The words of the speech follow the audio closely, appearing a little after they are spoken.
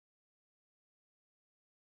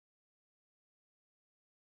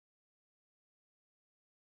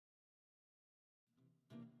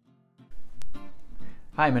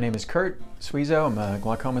Hi, my name is Kurt Schwiesow. I'm a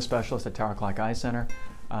glaucoma specialist at Tower Clock Eye Center.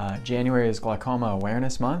 January is Glaucoma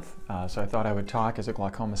Awareness Month, so I thought I would talk as a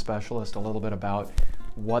glaucoma specialist a little bit about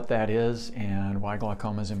what that is and why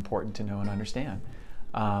glaucoma is important to know and understand.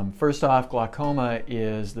 First off, glaucoma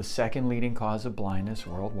is the second leading cause of blindness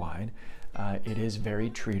worldwide. It is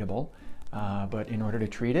very treatable, but in order to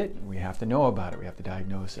treat it, we have to know about it, we have to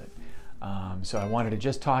diagnose it. So I wanted to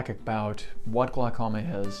just talk about what glaucoma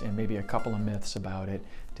is and maybe a couple of myths about it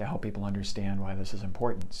to help people understand why this is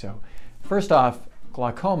important. So first off,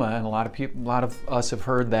 glaucoma, and a lot of us have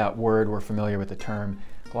heard that word, we're familiar with the term.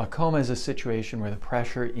 Glaucoma is a situation where the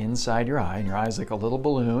pressure inside your eye, and your eye is like a little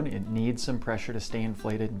balloon, it needs some pressure to stay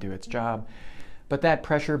inflated and do its job, but that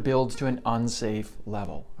pressure builds to an unsafe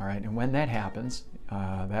level, all right? And when that happens,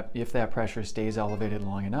 if that pressure stays elevated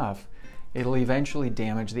long enough, it'll eventually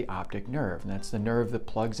damage the optic nerve. And that's the nerve that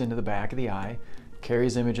plugs into the back of the eye,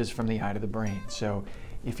 carries images from the eye to the brain. So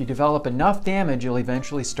if you develop enough damage, you'll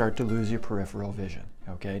eventually start to lose your peripheral vision.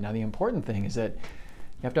 Okay, now the important thing is that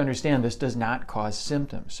you have to understand this does not cause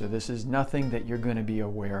symptoms. So this is nothing that you're going to be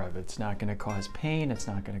aware of. It's not going to cause pain. It's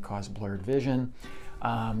not going to cause blurred vision.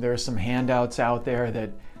 There are some handouts out there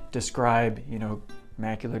that describe,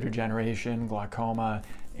 macular degeneration, glaucoma,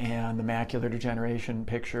 and the macular degeneration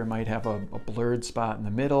picture might have a blurred spot in the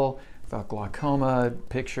middle. The glaucoma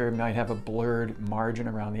picture might have a blurred margin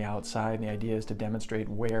around the outside, and the idea is to demonstrate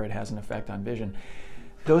where it has an effect on vision.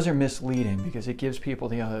 Those are misleading because it gives people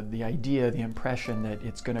the idea, the impression that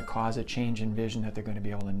it's going to cause a change in vision that they're going to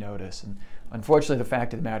be able to notice. And unfortunately, the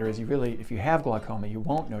fact of the matter is if you have glaucoma, you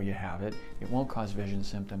won't know you have it. It won't cause vision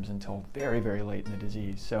symptoms until very, very late in the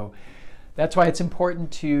disease. So that's why it's important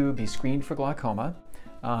to be screened for glaucoma.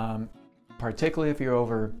 Particularly if you're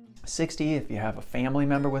over 60, if you have a family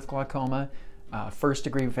member with glaucoma, first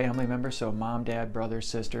degree family member, so mom, dad, brother,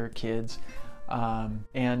 sister, kids,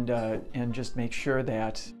 and just make sure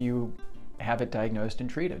that you have it diagnosed and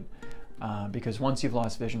treated, because once you've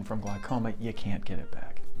lost vision from glaucoma, you can't get it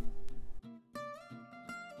back.